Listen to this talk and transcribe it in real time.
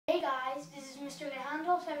Mr.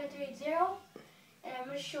 Alejandro7380, and I'm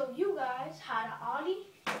going to show you guys how to ollie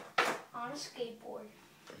on a skateboard.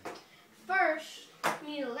 First, you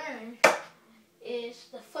need to learn is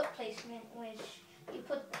the foot placement, which you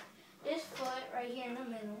put this foot right here in the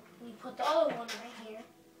middle, and you put the other one right here.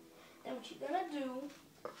 Then what you're going to do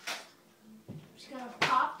is going to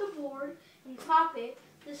pop the board, and pop it.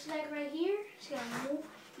 This leg right here is going to move.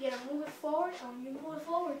 You got to move it forward, and when you move it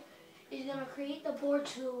forward, it's going to create the board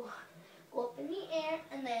to go up in the air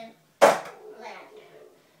and then land.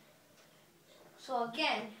 So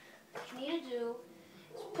again, what you need to do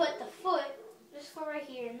is put the foot, this foot right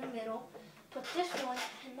here in the middle, put this one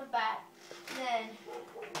in the back, then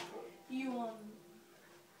you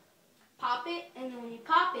pop it, and then when you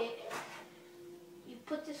pop it, you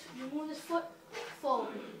put this, you move this foot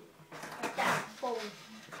forward, like that, forward.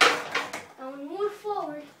 And when you move it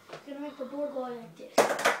forward, it's gonna make the board go like this.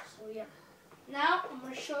 So yeah. Now I'm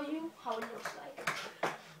gonna show you how it looks like.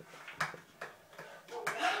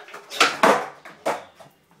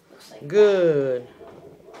 Looks like good.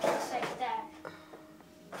 That. Looks like that.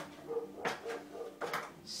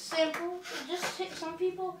 Simple. Just hit some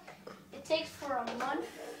people. It takes for a month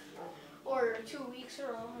or 2 weeks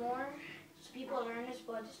or more. So people learn this,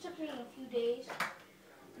 but this took me a few days,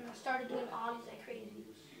 and I started doing ollies like crazy.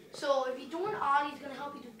 So if you're doing ollies, it's gonna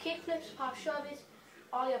help you do kickflips, pop shove-its,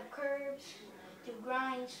 ollie up curves, do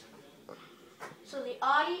grinds. So the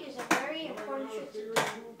ollie is a very important trick to do.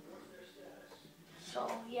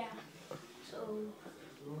 So yeah. So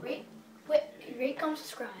rate, comment,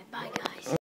 subscribe. Bye guys.